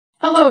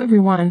Hello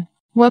everyone,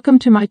 welcome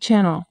to my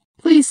channel.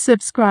 Please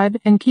subscribe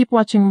and keep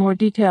watching more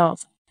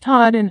details.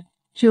 Todd and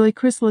Julie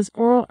Chrisley's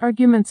oral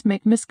arguments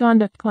make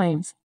misconduct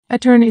claims.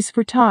 Attorneys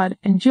for Todd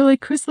and Julie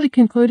Chrisley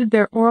concluded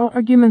their oral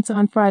arguments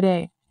on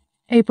Friday,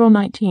 April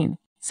 19.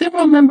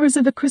 Several members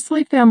of the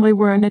Chrisley family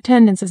were in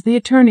attendance as the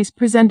attorneys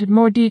presented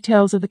more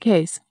details of the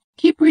case.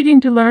 Keep reading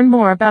to learn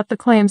more about the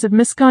claims of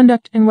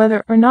misconduct and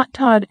whether or not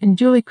Todd and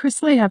Julie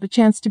Chrisley have a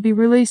chance to be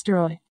released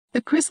early.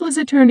 The Chrisley's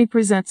attorney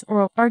presents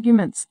oral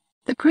arguments.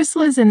 The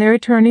Chrisleys and their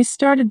attorneys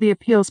started the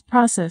appeals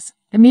process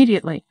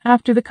immediately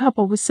after the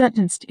couple was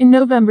sentenced in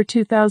November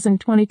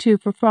 2022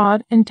 for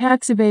fraud and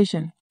tax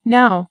evasion.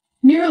 Now,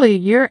 nearly a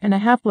year and a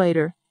half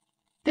later,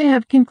 they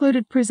have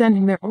concluded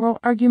presenting their oral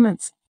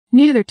arguments.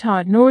 Neither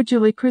Todd nor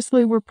Julie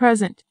Chrisley were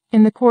present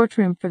in the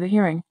courtroom for the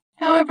hearing.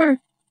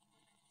 However,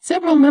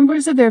 several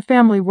members of their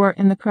family were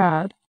in the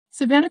crowd.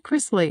 Savannah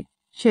Chrisley,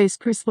 Chase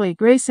Chrisley,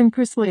 Grayson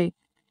Chrisley,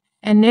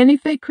 and Nanny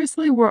Faye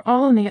Chrisley were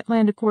all in the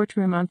Atlanta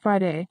courtroom on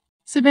Friday.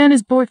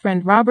 Savannah's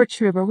boyfriend Robert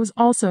Schreiber was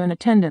also in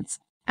attendance.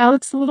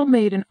 Alex Little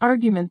made an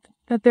argument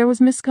that there was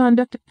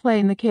misconduct at play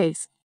in the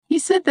case. He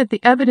said that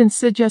the evidence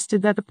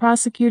suggested that the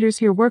prosecutors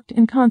here worked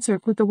in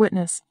concert with the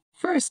witness.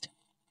 First,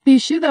 the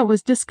issue that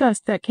was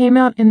discussed that came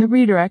out in the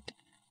redirect,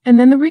 and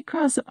then the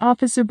recross of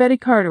Officer Betty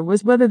Carter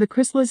was whether the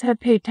Chrisleys had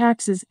paid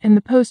taxes in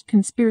the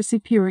post-conspiracy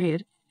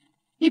period.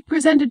 He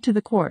presented to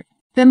the court.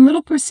 Then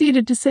Little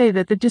proceeded to say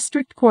that the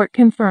district court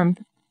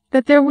confirmed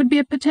that there would be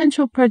a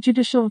potential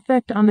prejudicial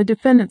effect on the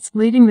defendants,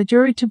 leading the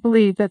jury to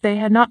believe that they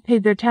had not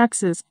paid their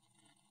taxes,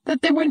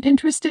 that they weren't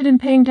interested in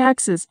paying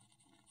taxes,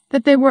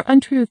 that they were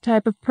untruth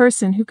type of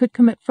person who could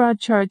commit fraud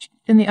charge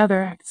in the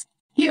other acts.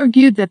 He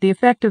argued that the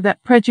effect of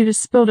that prejudice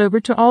spilled over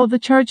to all of the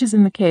charges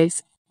in the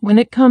case. When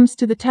it comes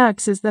to the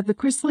taxes that the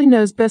Chrisley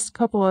knows best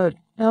couple owed,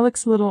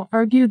 Alex Little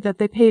argued that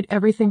they paid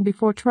everything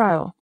before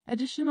trial.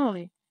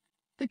 Additionally,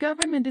 the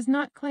government is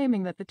not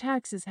claiming that the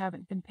taxes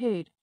haven't been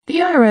paid. The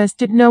IRS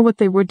didn't know what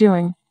they were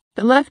doing.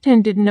 The left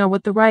hand didn't know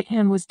what the right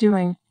hand was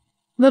doing,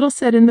 Little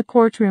said in the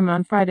courtroom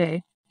on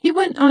Friday. He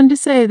went on to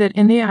say that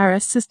in the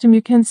IRS system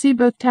you can see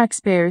both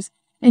taxpayers,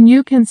 and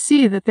you can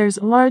see that there's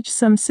a large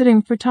sum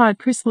sitting for Todd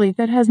Chrisley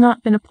that has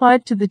not been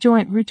applied to the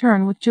joint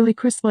return with Julie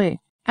Chrisley.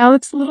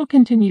 Alex Little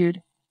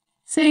continued,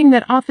 saying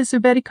that Officer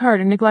Betty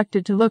Carter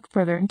neglected to look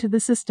further into the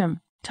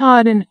system.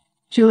 Todd and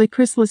Julie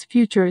Chrisley's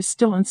future is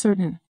still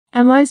uncertain.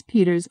 Annalise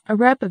Peters, a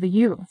rep of the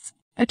U.S.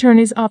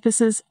 Attorney's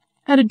offices,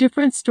 had a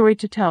different story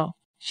to tell.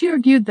 She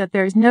argued that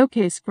there is no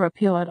case for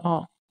appeal at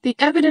all. The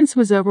evidence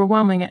was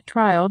overwhelming at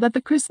trial that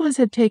the Chrisleys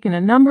had taken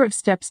a number of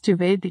steps to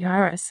evade the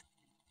IRS,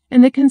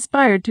 and they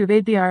conspired to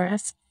evade the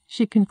IRS,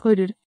 she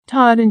concluded.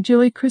 Todd and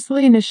Julie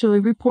Chrisley initially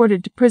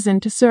reported to prison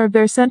to serve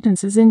their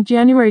sentences in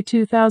January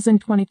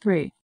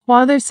 2023.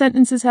 While their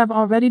sentences have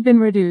already been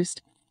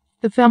reduced,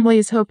 the family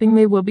is hoping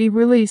they will be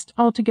released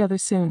altogether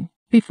soon.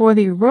 Before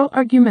the oral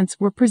arguments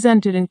were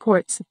presented in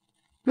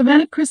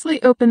Savannah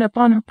Chrisley opened up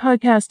on her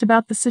podcast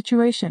about the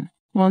situation.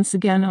 Once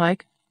again,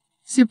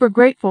 super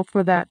grateful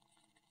for that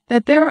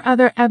there are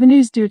other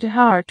avenues due to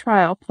how our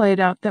trial played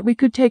out that we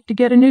could take to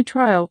get a new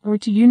trial or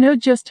to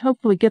just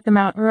hopefully get them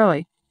out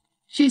early,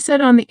 she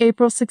said on the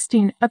April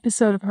 16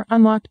 episode of her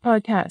Unlocked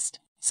podcast.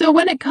 So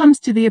when it comes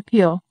to the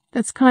appeal,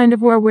 that's kind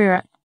of where we're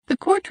at. The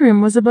courtroom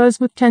was abuzz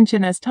with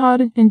tension as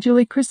Todd and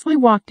Julie Chrisley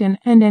walked in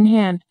hand in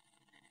hand,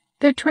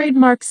 their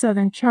trademark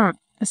Southern charm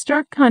a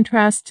stark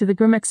contrast to the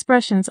grim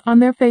expressions on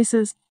their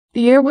faces.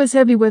 The air was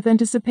heavy with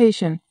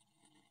anticipation.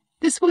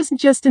 This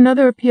wasn't just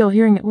another appeal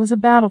hearing, it was a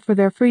battle for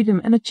their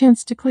freedom and a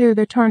chance to clear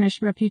their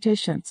tarnished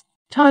reputations.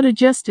 Todd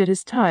adjusted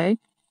his tie,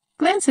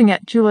 glancing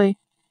at Julie,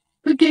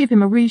 who gave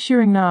him a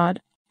reassuring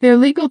nod. Their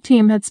legal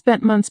team had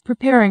spent months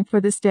preparing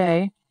for this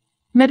day,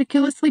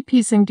 meticulously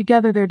piecing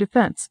together their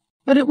defense.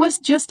 But it was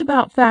just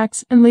about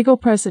facts and legal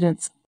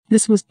precedents.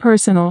 This was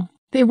personal.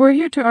 They were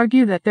here to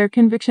argue that their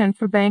conviction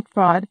for bank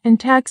fraud and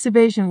tax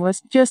evasion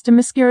was just a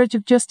miscarriage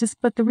of justice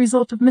but the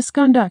result of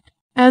misconduct.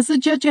 As the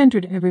judge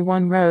entered,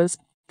 everyone rose.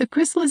 The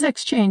Chrisleys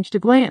exchanged a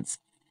glance,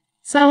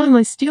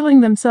 silently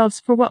steeling themselves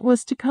for what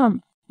was to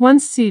come.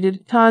 Once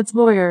seated, Todd's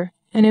lawyer,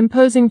 an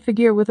imposing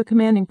figure with a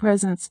commanding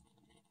presence,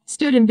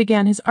 stood and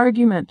began his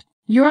argument.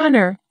 Your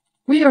Honor,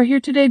 we are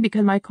here today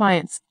because my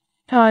clients,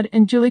 Todd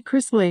and Julie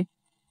Chrisley,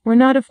 were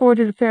not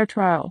afforded a fair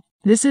trial.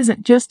 This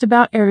isn't just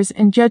about errors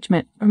in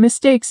judgment or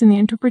mistakes in the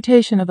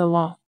interpretation of the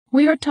law.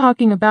 We are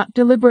talking about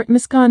deliberate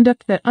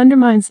misconduct that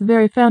undermines the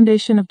very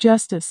foundation of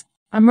justice.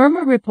 A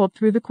murmur rippled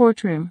through the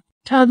courtroom.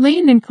 Todd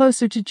leaned in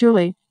closer to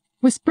Julie,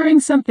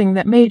 whispering something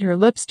that made her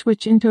lips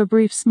twitch into a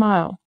brief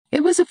smile.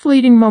 It was a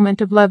fleeting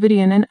moment of levity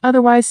in an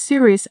otherwise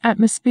serious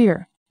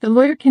atmosphere. The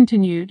lawyer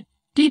continued,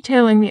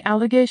 detailing the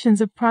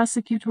allegations of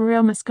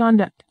prosecutorial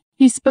misconduct.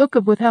 He spoke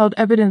of withheld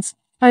evidence,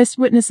 biased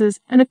witnesses,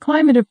 and a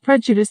climate of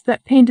prejudice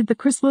that painted the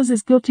Chrisleys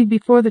as guilty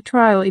before the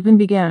trial even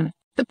began.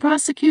 The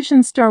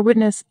prosecution's star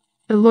witness,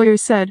 the lawyer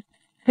said,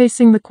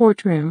 pacing the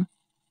courtroom,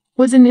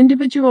 was an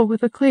individual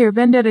with a clear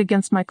vendetta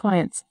against my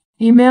clients.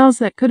 Emails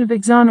that could have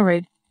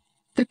exonerated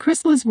the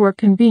Chrisleys were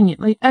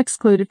conveniently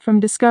excluded from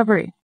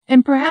discovery.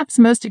 And perhaps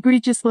most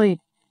egregiously,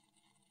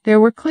 There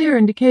were clear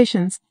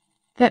indications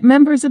that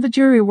members of the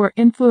jury were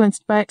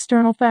influenced by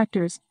external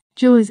factors.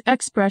 Julie's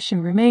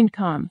expression remained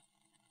calm,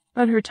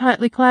 but her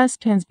tightly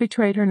clasped hands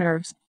betrayed her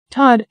nerves.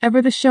 Todd,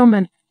 ever the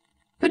showman,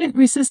 couldn't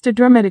resist a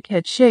dramatic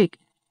head shake,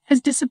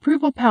 his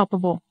disapproval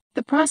palpable.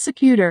 The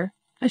prosecutor,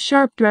 a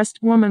sharp-dressed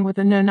woman with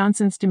a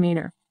no-nonsense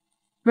demeanor,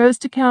 rose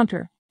to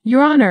counter.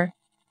 Your Honor,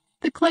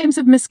 the claims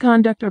of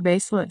misconduct are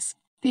baseless.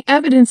 The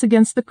evidence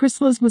against the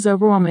Chrisleys was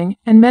overwhelming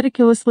and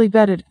meticulously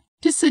vetted.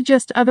 To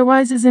suggest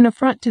otherwise is an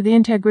affront to the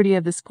integrity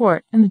of this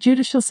court and the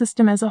judicial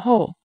system as a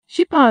whole.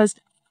 She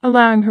paused,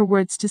 allowing her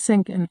words to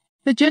sink in.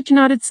 The judge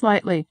nodded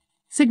slightly,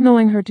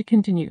 signaling her to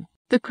continue.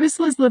 The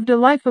Chrisleys lived a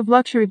life of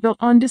luxury built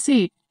on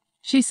deceit,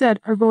 she said,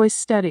 her voice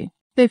steady.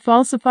 They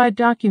falsified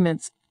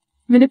documents,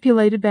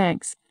 manipulated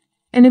banks,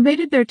 and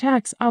evaded their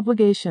tax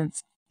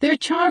obligations. Their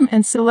charm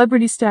and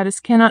celebrity status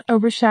cannot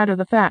overshadow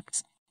the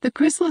facts. The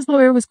Chrisleys'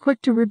 lawyer was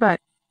quick to rebut,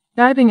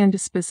 diving into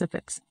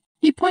specifics.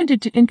 He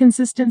pointed to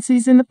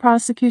inconsistencies in the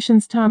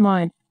prosecution's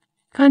timeline,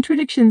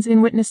 contradictions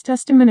in witness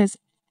testimonies,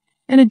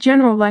 and a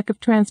general lack of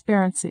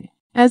transparency.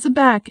 As the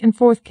back and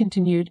forth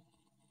continued,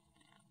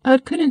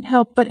 Todd couldn't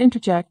help but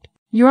interject.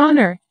 Your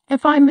Honor,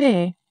 if I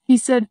may, he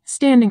said,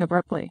 standing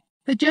abruptly.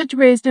 The judge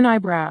raised an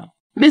eyebrow.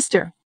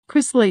 Mr.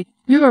 Chrisley,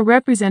 you are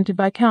represented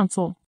by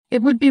counsel.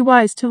 It would be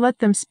wise to let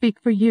them speak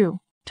for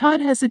you.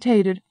 Todd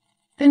hesitated,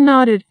 then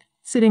nodded,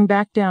 sitting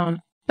back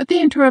down. But the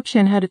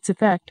interruption had its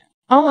effect.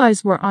 All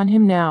eyes were on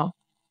him now,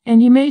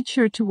 and he made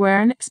sure to wear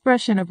an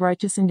expression of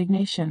righteous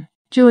indignation.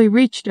 Julie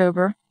reached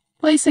over,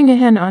 placing a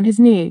hand on his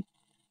knee,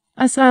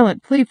 a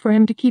silent plea for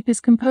him to keep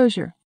his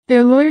composure.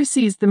 Their lawyer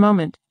seized the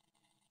moment,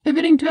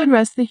 pivoting to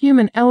address the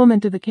human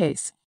element of the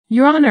case.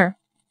 Your Honor,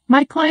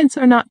 my clients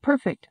are not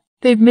perfect.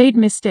 They've made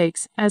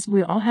mistakes, as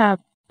we all have.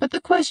 But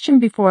the question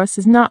before us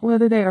is not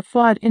whether they are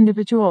flawed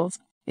individuals.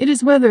 It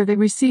is whether they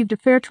received a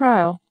fair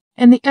trial,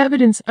 and the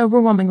evidence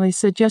overwhelmingly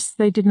suggests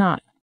they did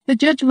not. The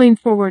judge leaned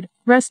forward,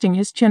 resting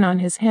his chin on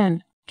his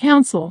hand.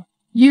 Counsel,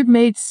 you've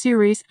made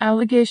serious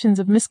allegations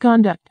of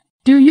misconduct.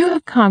 Do you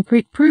have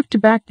concrete proof to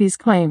back these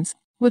claims?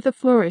 With a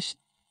flourish,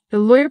 the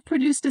lawyer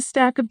produced a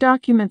stack of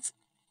documents,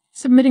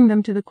 submitting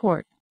them to the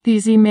court.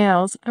 These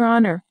emails, Your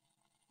Honor,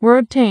 were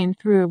obtained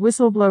through a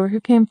whistleblower who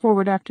came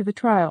forward after the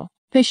trial.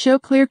 They show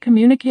clear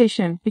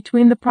communication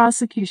between the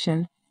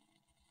prosecution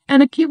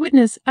and a key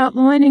witness,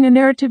 outlining a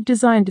narrative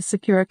designed to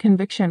secure a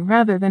conviction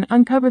rather than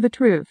uncover the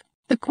truth.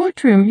 The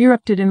courtroom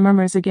erupted in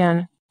murmurs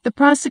again. The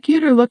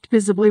prosecutor looked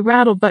visibly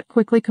rattled but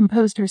quickly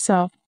composed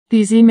herself.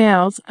 These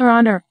emails, Your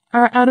Honor,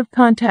 are out of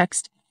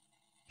context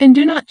and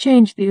do not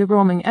change the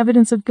overwhelming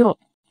evidence of guilt.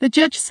 The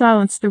judge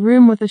silenced the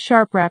room with a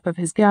sharp rap of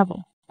his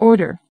gavel.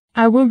 Order.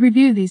 I will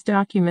review these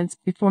documents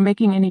before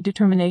making any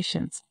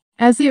determinations.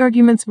 As the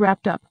arguments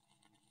wrapped up,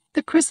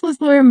 the Chrisleys'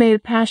 lawyer made a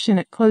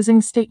passionate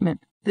closing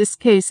statement. This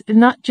case is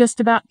not just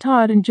about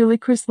Todd and Julie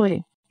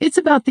Chrisley. It's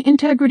about the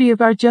integrity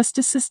of our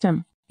justice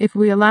system. If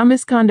we allow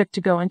misconduct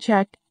to go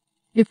unchecked,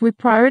 if we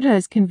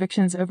prioritize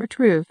convictions over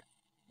truth,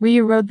 we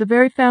erode the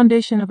very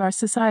foundation of our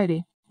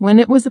society. When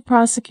it was the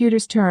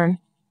prosecutor's turn,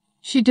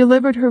 she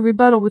delivered her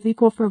rebuttal with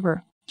equal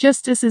fervor.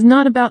 Justice is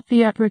not about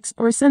theatrics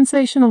or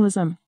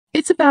sensationalism.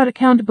 It's about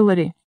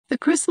accountability. The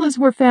Chrisleys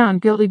were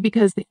found guilty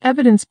because the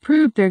evidence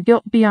proved their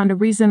guilt beyond a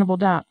reasonable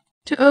doubt.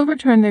 To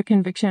overturn their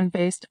conviction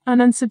based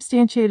on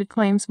unsubstantiated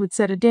claims would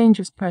set a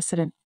dangerous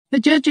precedent. The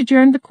judge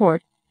adjourned the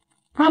court,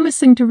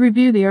 promising to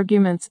review the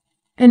arguments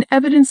and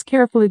evidence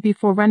carefully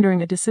before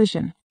rendering a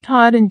decision.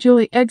 Todd and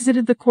Julie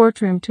exited the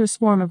courtroom to a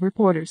swarm of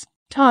reporters.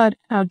 Todd,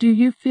 how do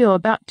you feel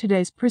about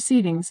today's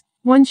proceedings?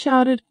 One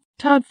shouted.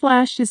 Todd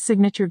flashed his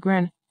signature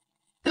grin,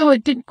 though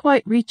it didn't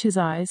quite reach his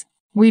eyes.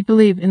 We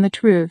believe in the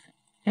truth,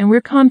 and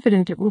we're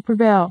confident it will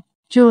prevail.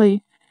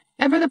 Julie,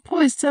 ever the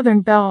poised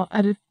Southern belle,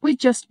 added, we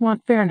just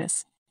want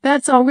fairness.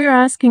 That's all we're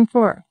asking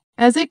for.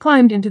 As they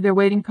climbed into their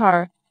waiting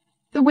car,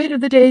 the weight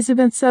of the day's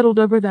events settled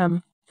over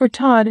them. For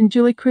Todd and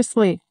Julie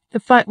Chrisley, the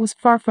fight was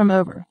far from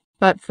over.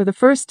 But for the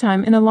first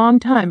time in a long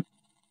time,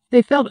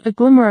 they felt a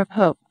glimmer of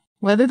hope.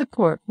 Whether the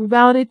court would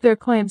validate their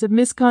claims of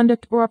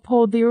misconduct or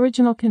uphold the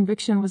original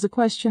conviction was a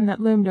question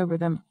that loomed over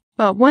them.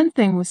 But one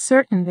thing was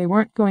certain: they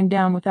weren't going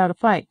down without a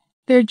fight.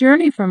 Their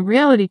journey from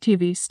reality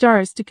TV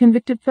stars to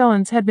convicted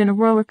felons had been a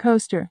roller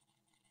coaster,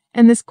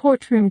 and this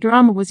courtroom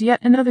drama was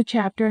yet another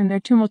chapter in their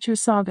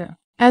tumultuous saga.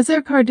 As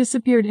their car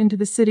disappeared into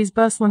the city's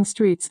bustling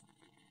streets,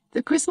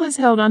 the Chrisleys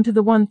held on to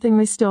the one thing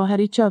they still had: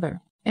 each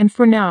other. And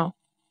for now,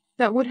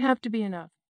 that would have to be enough.